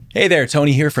Hey there,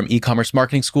 Tony here from E-commerce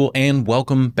Marketing School, and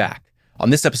welcome back. On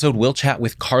this episode, we'll chat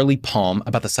with Carly Palm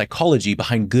about the psychology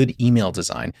behind good email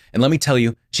design. And let me tell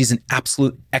you, she's an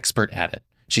absolute expert at it.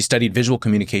 She studied visual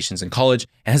communications in college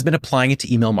and has been applying it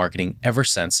to email marketing ever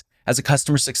since as a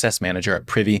customer success manager at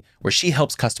Privy, where she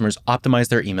helps customers optimize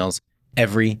their emails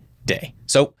every day.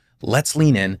 So let's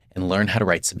lean in and learn how to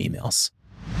write some emails.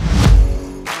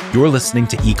 You're listening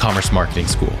to E-commerce Marketing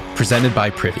School, presented by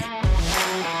Privy.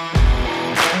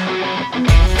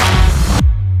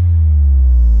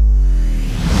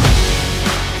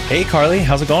 Hey, Carly,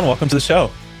 how's it going? Welcome to the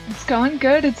show. It's going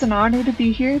good. It's an honor to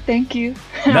be here. Thank you.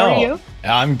 How are you?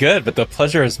 I'm good, but the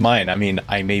pleasure is mine. I mean,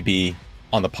 I may be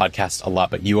on the podcast a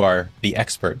lot, but you are the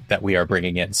expert that we are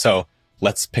bringing in. So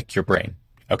let's pick your brain.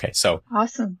 Okay, so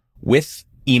awesome. With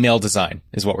email design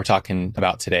is what we're talking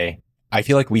about today. I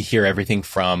feel like we hear everything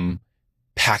from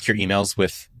pack your emails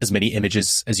with as many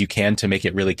images as you can to make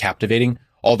it really captivating,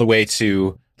 all the way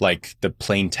to like the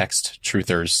plain text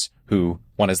truthers who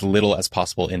want as little as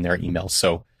possible in their emails.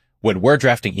 So when we're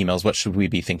drafting emails, what should we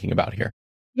be thinking about here?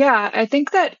 Yeah, I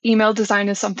think that email design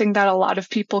is something that a lot of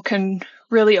people can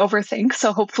really overthink.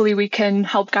 So hopefully we can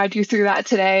help guide you through that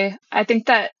today. I think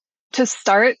that to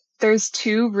start, there's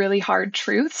two really hard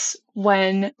truths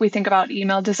when we think about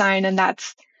email design, and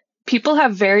that's people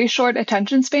have very short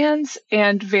attention spans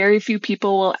and very few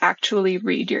people will actually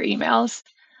read your emails.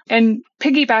 And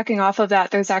piggybacking off of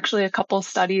that, there's actually a couple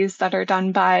studies that are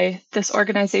done by this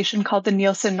organization called the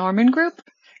Nielsen Norman Group.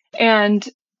 And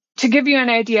to give you an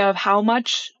idea of how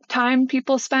much time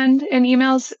people spend in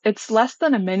emails, it's less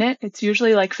than a minute. It's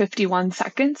usually like 51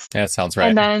 seconds. Yeah, that sounds right.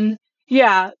 And then,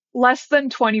 less than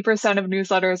 20% of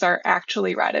newsletters are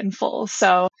actually read in full.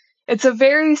 So it's a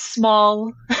very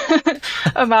small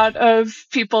amount of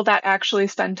people that actually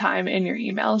spend time in your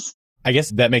emails. I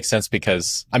guess that makes sense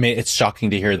because, I mean, it's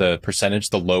shocking to hear the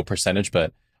low percentage,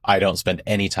 but I don't spend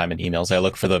any time in emails. I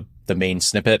look for the main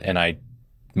snippet and I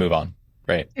move on,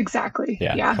 right? Exactly.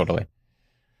 Yeah, totally.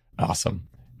 Awesome.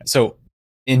 So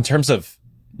in terms of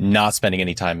not spending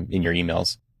any time in your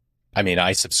emails, I mean,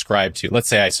 let's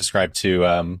say I subscribe to,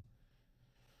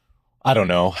 I don't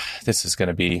know,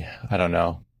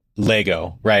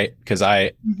 Lego, right? Because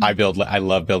I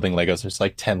love building Legos. There's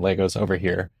like 10 Legos over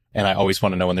here. And I always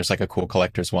want to know when there's like a cool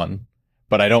collector's one,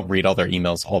 but I don't read all their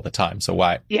emails all the time. So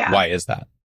why is that?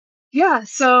 Yeah,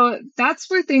 so that's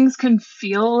where things can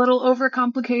feel a little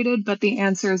overcomplicated, but the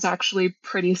answer is actually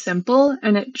pretty simple,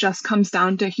 and it just comes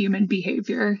down to human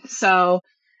behavior. So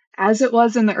as it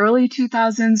was in the early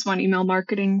 2000s when email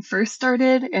marketing first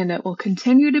started, and it will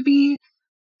continue to be,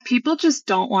 people just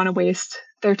don't want to waste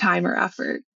their time or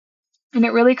effort. And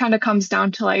it really kind of comes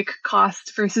down to like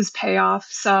cost versus payoff.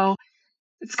 So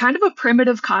it's kind of a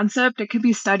primitive concept. It can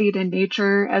be studied in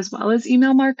nature as well as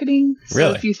email marketing. So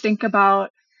really? if you think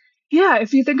about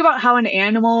how an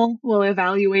animal will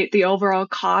evaluate the overall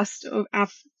cost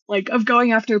of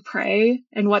going after prey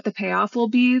and what the payoff will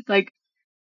be, like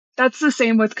that's the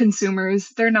same with consumers.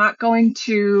 They're not going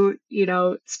to,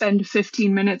 spend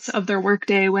 15 minutes of their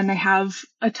workday when they have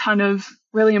a ton of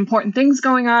really important things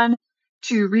going on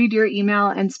to read your email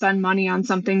and spend money on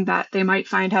something that they might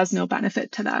find has no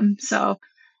benefit to them. So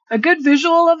a good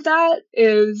visual of that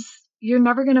is you're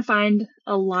never going to find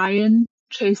a lion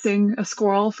chasing a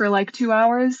squirrel for like 2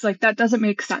 hours. Like that doesn't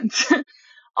make sense.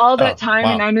 all the time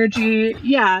and energy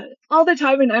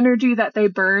that they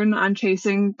burn on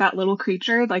chasing that little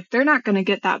creature, like they're not going to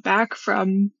get that back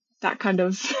from that kind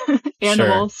of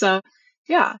animal. Sure. So,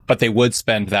 yeah. But they would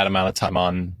spend that amount of time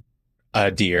on a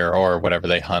deer or whatever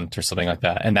they hunt or something like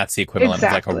that. And that's the equivalent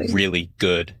of like a really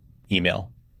good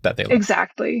email that they like.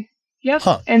 Exactly. Yep.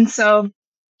 Huh. And so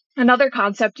another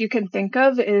concept you can think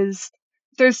of is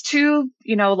there's two,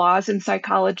 laws in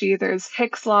psychology. There's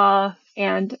Hick's law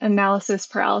and analysis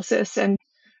paralysis. And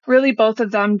really both of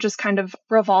them just kind of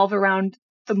revolve around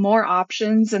the more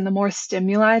options and the more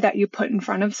stimuli that you put in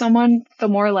front of someone, the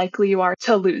more likely you are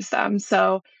to lose them.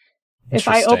 So if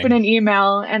I open an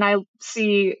email and I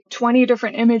see 20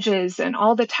 different images and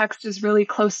all the text is really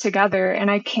close together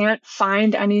and I can't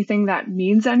find anything that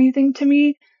means anything to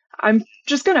me, I'm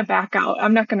just going to back out.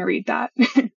 I'm not going to read that.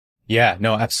 Yeah,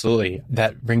 no, absolutely.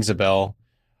 That rings a bell.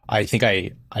 I think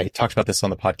I talked about this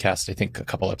on the podcast, I think a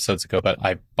couple episodes ago, but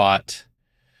I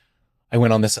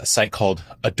went on this site called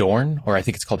Adorn, or I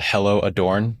think it's called Hello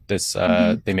Adorn.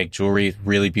 They make jewelry,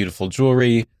 really beautiful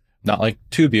jewelry, not like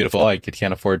too beautiful. I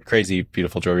can't afford crazy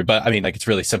beautiful jewelry, but I mean, like it's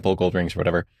really simple gold rings or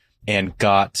whatever, and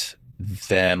got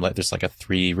them, there's like a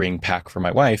 3-ring pack for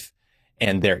my wife,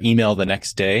 and their email the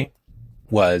next day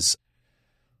was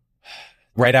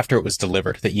right after it was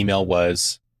delivered. The email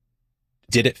was,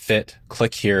 did it fit?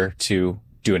 Click here to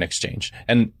do an exchange.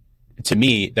 And to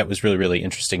me, that was really, really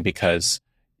interesting because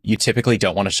you typically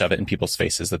don't want to shove it in people's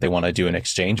faces that they want to do an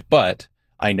exchange. But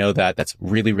I know that that's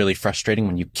really, really frustrating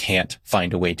when you can't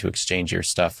find a way to exchange your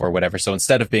stuff or whatever. So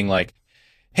instead of being like,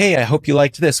 hey, I hope you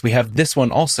liked this, we have this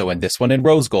one also, and this one in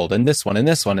rose gold, and this one, and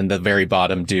this one, and the very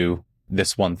bottom do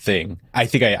this one thing. I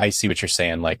think I see what you're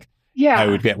saying. Like, Yeah, I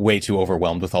would get way too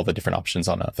overwhelmed with all the different options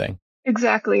on that thing.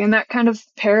 exactly. And that kind of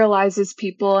paralyzes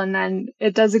people. And then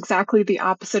it does exactly the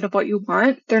opposite of what you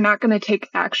want. They're not going to take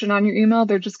action on your email.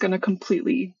 They're just going to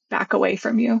completely back away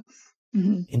from you.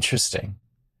 Mhm. Interesting.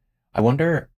 I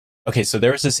wonder. Okay, so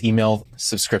there was this email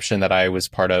subscription that I was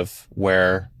part of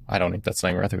where I don't think that's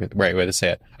not even the right way to say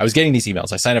it. I was getting these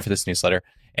emails. I signed up for this newsletter,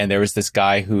 and there was this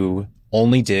guy who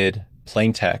only did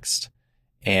plain text,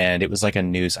 and it was like a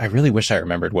news. I really wish I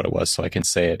remembered what it was so I can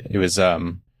say it. It was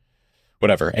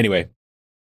whatever. Anyway,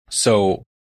 so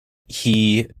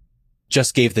he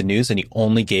just gave the news and he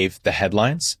only gave the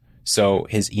headlines. So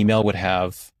his email would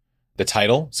have the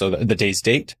title, so the day's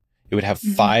date. It would have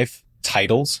Mhm. 5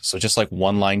 titles, so just like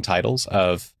one line titles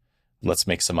of, let's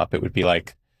make some up. It would be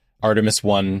like Artemis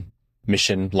 1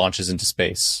 mission launches into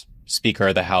space. Speaker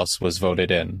of the House was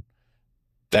voted in.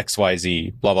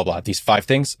 XYZ, blah, blah, blah. These 5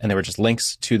 things. And they were just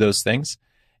links to those things.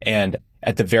 And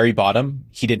at the very bottom,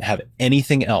 he didn't have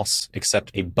anything else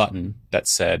except a button that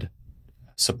said,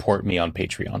 support me on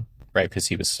Patreon, right? Because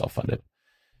he was self-funded.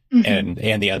 Mhm.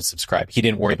 And the unsubscribe. He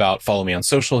didn't worry about follow me on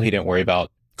social. He didn't worry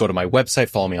about go to my website,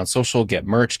 follow me on social, get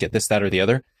merch, get this, that, or the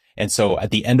other. And so at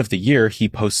the end of the year, he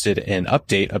posted an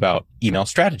update about email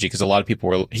strategy because a lot of people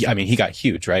were, he got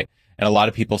huge, right? And a lot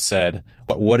of people said,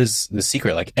 what is the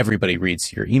secret? Like everybody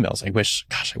reads your emails. I wish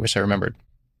I remembered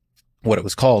what it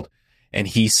was called. And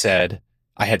he said,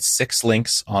 I had 6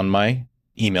 links on my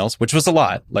emails, which was a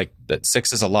lot. Like that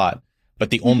 6 is a lot, but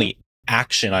the only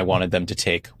action I wanted them to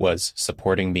take was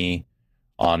supporting me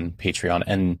on Patreon.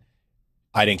 And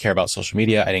I didn't care about social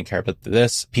media. I didn't care about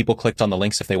this. People clicked on the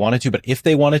links if they wanted to, but if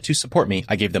they wanted to support me,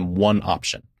 I gave them one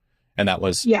option, and that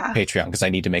was Yeah. Patreon because I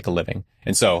need to make a living.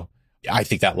 And so I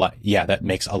think that, that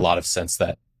makes a lot of sense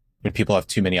that when people have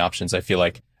too many options, I feel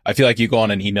like you go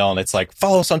on an email and it's like,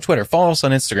 follow us on Twitter, follow us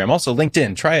on Instagram, also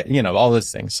LinkedIn, try it, all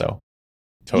those things. So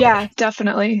totally. Yeah,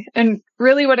 definitely. And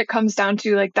really what it comes down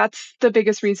to, like, that's the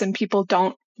biggest reason people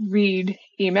don't read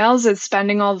emails is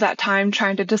spending all that time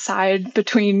trying to decide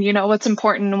between, what's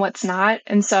important and what's not.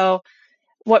 And so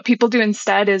what people do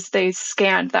instead is they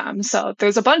scan them. So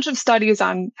there's a bunch of studies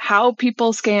on how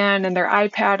people scan and their eye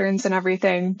patterns and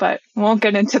everything, but we won't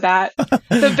get into that.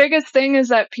 The biggest thing is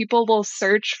that people will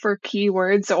search for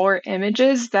keywords or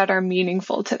images that are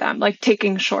meaningful to them, like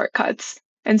taking shortcuts.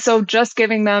 And so just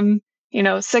giving them,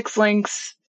 6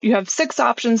 links, you have 6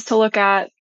 options to look at.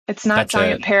 It's not That's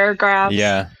giant it. paragraphs.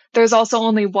 Yeah. There's also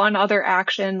only one other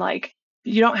action. Like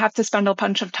you don't have to spend a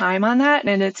bunch of time on that,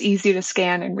 and it's easy to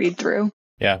scan and read through.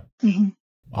 Yeah. Mm-hmm.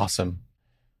 Awesome.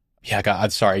 Yeah, God, I'm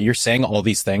sorry. You're saying all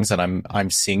these things and I'm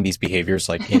seeing these behaviors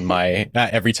like in my,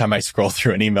 every time I scroll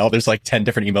through an email, there's like 10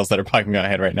 different emails that are popping in my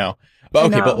head right now. But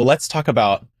okay, but let's talk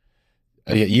about,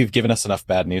 you've given us enough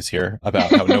bad news here about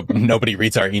how nobody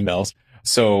reads our emails.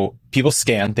 So people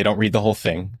scan, they don't read the whole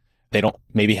thing. They don't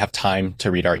maybe have time to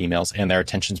read our emails and their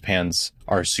attention spans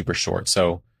are super short.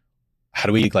 So how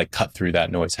do we like cut through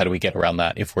that noise? How do we get around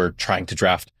that if we're trying to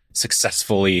draft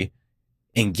successfully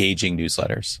engaging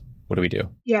newsletters? What do we do?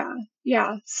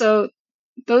 Yeah. So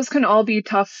those can all be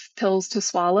tough pills to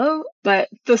swallow, but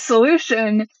the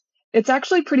solution, it's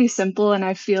actually pretty simple. And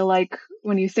I feel like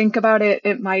when you think about it,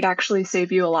 it might actually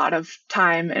save you a lot of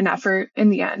time and effort in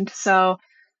the end. So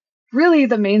really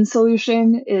the main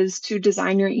solution is to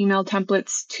design your email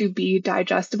templates to be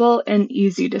digestible and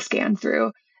easy to scan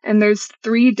through. And there's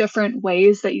 3 different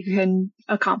ways that you can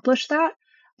accomplish that.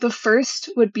 The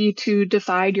first would be to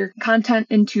divide your content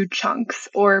into chunks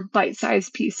or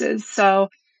bite-sized pieces. So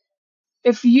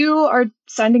if you are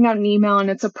sending out an email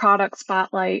and it's a product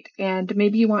spotlight, and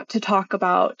maybe you want to talk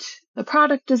about the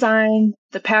product design,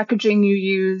 the packaging you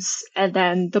use, and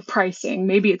then the pricing,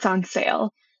 maybe it's on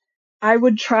sale, I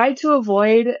would try to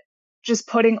avoid just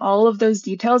putting all of those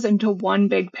details into one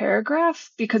big paragraph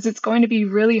because it's going to be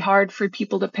really hard for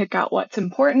people to pick out what's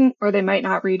important or they might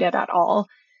not read it at all.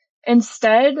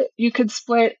 Instead, you could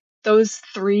split those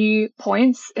 3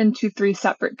 points into 3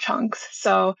 separate chunks.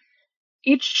 So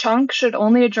each chunk should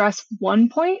only address one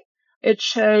point. It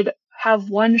should have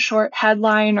one short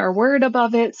headline or word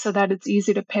above it so that it's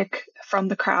easy to pick from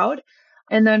the crowd.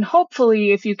 And then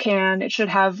hopefully, if you can, it should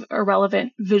have a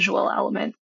relevant visual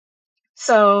element.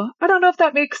 So I don't know if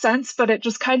that makes sense, but it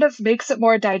just kind of makes it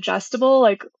more digestible.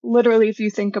 Like literally, if you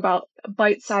think about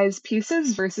bite-sized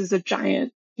pieces versus a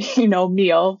giant,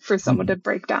 meal for someone to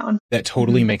break down. That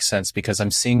totally Mhm. makes sense because I'm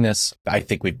seeing this. I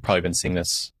think we've probably been seeing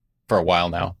this for a while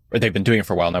now, or they've been doing it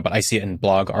for a while now, but I see it in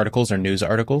blog articles or news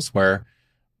articles where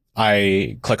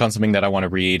I click on something that I want to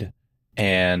read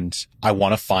and I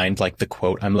want to find like the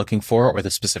quote I'm looking for or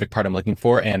the specific part I'm looking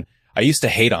for. And I used to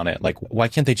hate on it. Like, why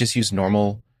can't they just use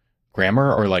normal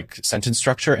grammar or like sentence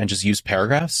structure and just use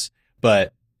paragraphs?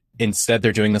 But instead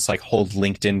they're doing this like whole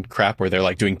LinkedIn crap where they're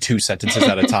like doing two sentences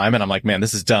at a time. And I'm like, man,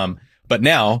 this is dumb. But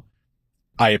now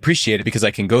I appreciate it because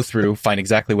I can go through, find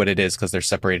exactly what it is because they're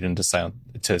separated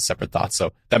to separate thoughts.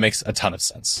 So that makes a ton of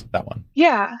sense, that one.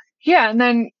 Yeah. Yeah. And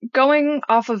then going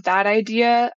off of that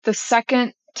idea, the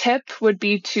second tip would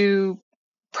be to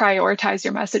prioritize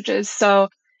your messages. So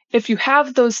if you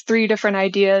have those three different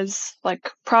ideas,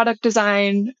 like product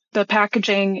design, the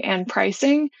packaging, and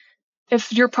pricing,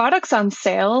 if your product's on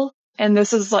sale and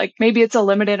this is like maybe it's a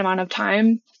limited amount of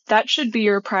time, that should be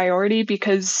your priority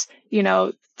because,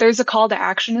 there's a call to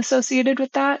action associated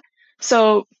with that.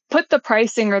 So put the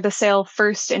pricing or the sale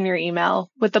first in your email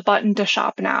with the button to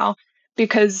shop now,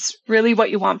 because really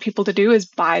what you want people to do is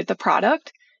buy the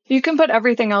product. You can put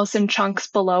everything else in chunks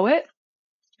below it,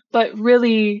 but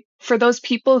really for those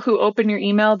people who open your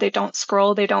email, they don't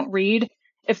scroll, they don't read.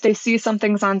 If they see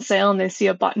something's on sale and they see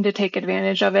a button to take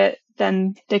advantage of it,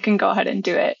 then they can go ahead and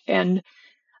do it. And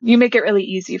you make it really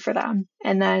easy for them.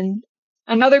 And then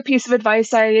another piece of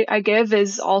advice I give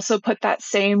is also put that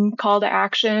same call to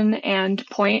action and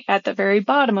point at the very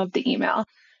bottom of the email.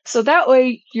 So that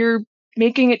way you're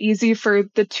making it easy for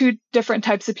the two different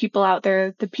types of people out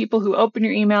there, the people who open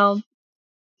your email,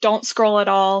 don't scroll at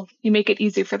all. You make it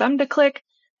easy for them to click.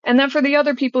 And then for the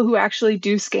other people who actually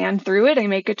do scan through it and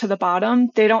make it to the bottom,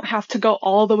 they don't have to go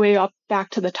all the way up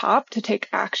back to the top to take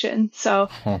action. So,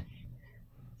 Huh.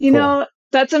 Cool.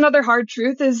 that's another hard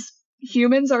truth is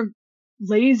humans are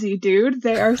lazy, dude.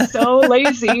 They are so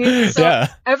lazy. So Yeah.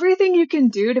 everything you can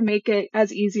do to make it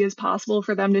as easy as possible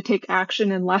for them to take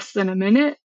action in less than a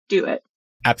minute, do it.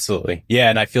 Absolutely. Yeah.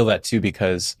 And I feel that too,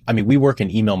 because I mean, we work in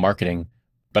email marketing,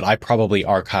 but I probably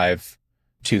archive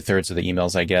 2/3 of the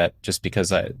emails I get just because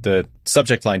the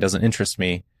subject line doesn't interest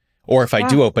me. Or if I Yeah.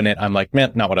 do open it, I'm like,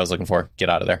 man, not what I was looking for. Get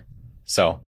out of there. So,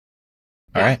 all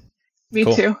Yeah. right. Me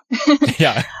Cool. too.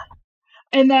 Yeah.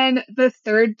 And then the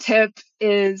third tip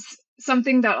is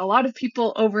something that a lot of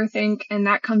people overthink, and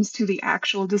that comes to the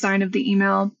actual design of the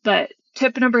email. But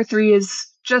tip number 3 is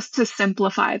just to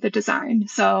simplify the design.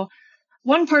 So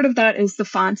one part of that is the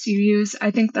fonts you use. I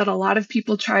think that a lot of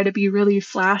people try to be really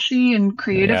flashy and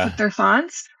creative with Yeah. their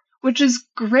fonts, which is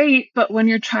great. But when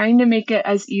you're trying to make it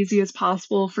as easy as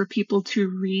possible for people to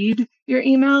read your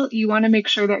email, you want to make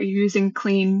sure that you're using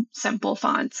clean, simple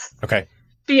fonts. Okay.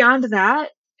 Beyond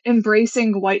that,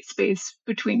 embracing white space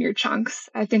between your chunks.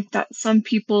 I think that some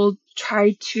people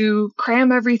try to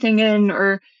cram everything in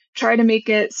or try to make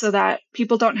it so that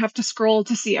people don't have to scroll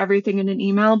to see everything in an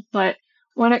email. But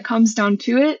when it comes down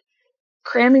to it,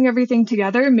 cramming everything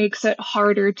together makes it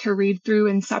harder to read through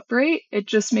and separate. It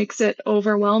just makes it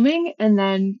overwhelming. And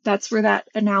then that's where that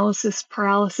analysis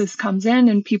paralysis comes in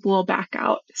and people will back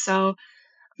out. So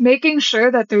making sure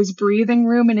that there's breathing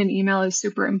room in an email is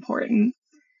super important.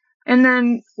 And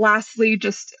then lastly,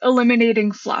 just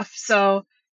eliminating fluff. So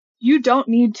you don't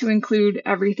need to include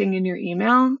everything in your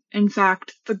email. In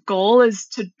fact, the goal is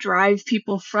to drive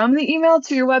people from the email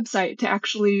to your website to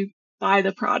actually buy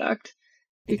the product.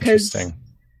 Because Interesting.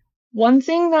 one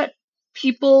thing that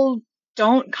people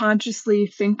don't consciously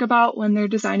think about when they're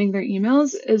designing their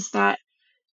emails is that,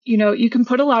 you can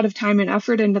put a lot of time and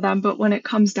effort into them, but when it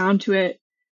comes down to it,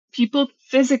 people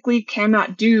physically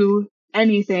cannot do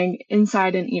anything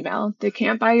inside an email. They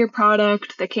can't buy your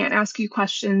product. They can't ask you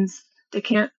questions. They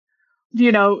can't,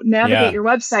 navigate Yeah. your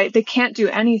website. They can't do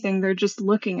anything. They're just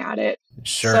looking at it.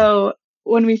 Sure. So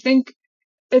when we think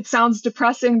it sounds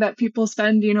depressing that people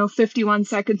spend, 51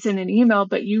 seconds in an email,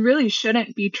 but you really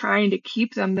shouldn't be trying to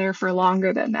keep them there for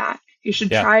longer than that. You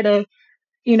should Yeah. try to,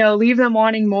 leave them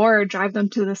wanting more or drive them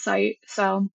to the site.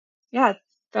 So, yeah,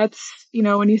 that's,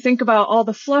 when you think about all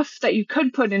the fluff that you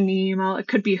could put in the email, it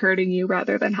could be hurting you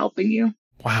rather than helping you.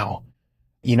 Wow.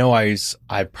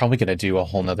 I'm probably going to do a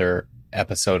whole nother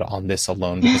episode on this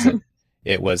alone because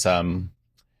it was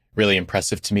really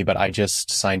impressive to me. But I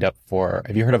just signed up for.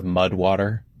 Have you heard of Mud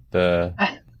Water? The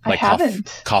I like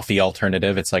haven't. coffee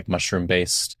alternative. It's like mushroom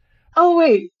based. Oh,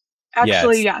 wait. Yeah,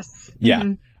 Actually, yes. yeah.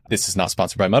 Mhm. This is not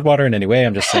sponsored by Mudwater in any way.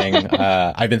 I'm just saying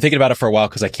I've been thinking about it for a while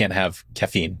because I can't have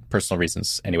caffeine, personal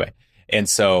reasons anyway. And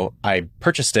so I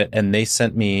purchased it and they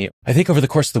sent me, I think over the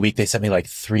course of the week, they sent me like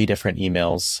 3 different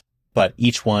emails, but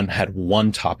each one had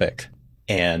one topic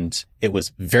and it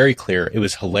was very clear. It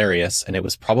was hilarious. And it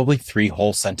was probably 3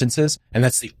 whole sentences. And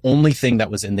that's the only thing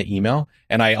that was in the email.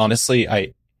 And I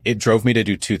honestly, it drove me to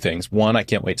do 2 things. 1, I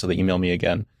can't wait till they email me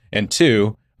again. And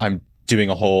 2, I'm doing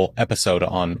a whole episode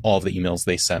on all of the emails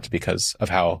they sent because of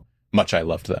how much I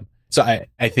loved them. So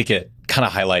I think it kind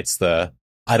of highlights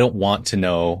I don't want to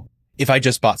know if I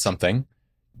just bought something.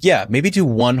 Yeah, maybe do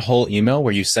one whole email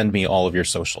where you send me all of your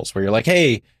socials, where you're like,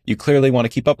 hey, you clearly want to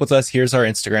keep up with us. Here's our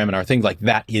Instagram and our thing. Like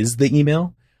that is the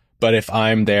email. But if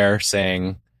I'm there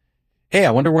saying, hey,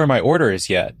 I wonder where my order is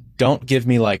yet, don't give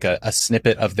me like a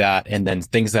snippet of that and then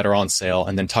things that are on sale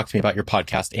and then talk to me about your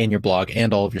podcast and your blog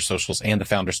and all of your socials and the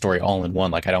founder story all in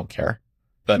one. Like, I don't care.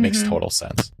 That makes total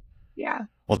sense. Yeah.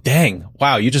 Well, dang.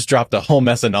 Wow. You just dropped a whole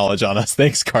mess of knowledge on us.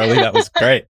 Thanks, Carly. That was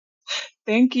great.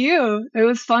 Thank you. It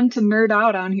was fun to nerd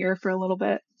out on here for a little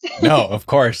bit. No, of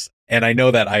course. And I know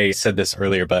that I said this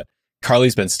earlier, but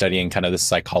Carly's been studying kind of the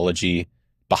psychology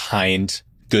behind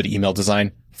good email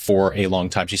design for a long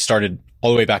time. She started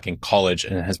all the way back in college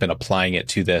and has been applying it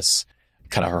to this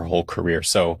kind of her whole career.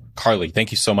 So Carly,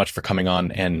 thank you so much for coming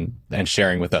on and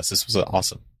sharing with us. This was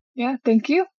awesome. Yeah, thank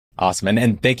you. Awesome.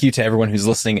 And thank you to everyone who's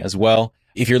listening as well.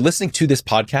 If you're listening to this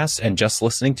podcast and just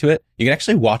listening to it, you can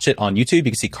actually watch it on YouTube. You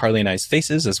can see Carly and I's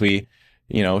faces as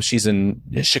she's in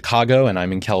Chicago and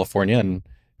I'm in California. And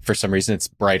for some reason, it's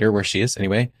brighter where she is.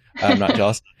 Anyway, I'm not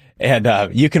jealous.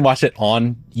 And you can watch it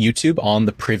on YouTube on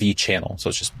the Privy channel. So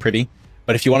it's just Privy.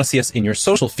 But if you want to see us in your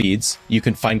social feeds, you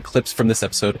can find clips from this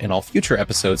episode and all future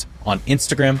episodes on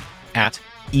Instagram at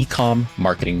Ecom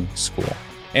Marketing School.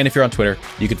 And if you're on Twitter,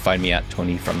 you can find me at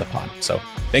Tony from the Pod. So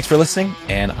thanks for listening,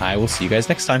 and I will see you guys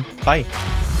next time. Bye.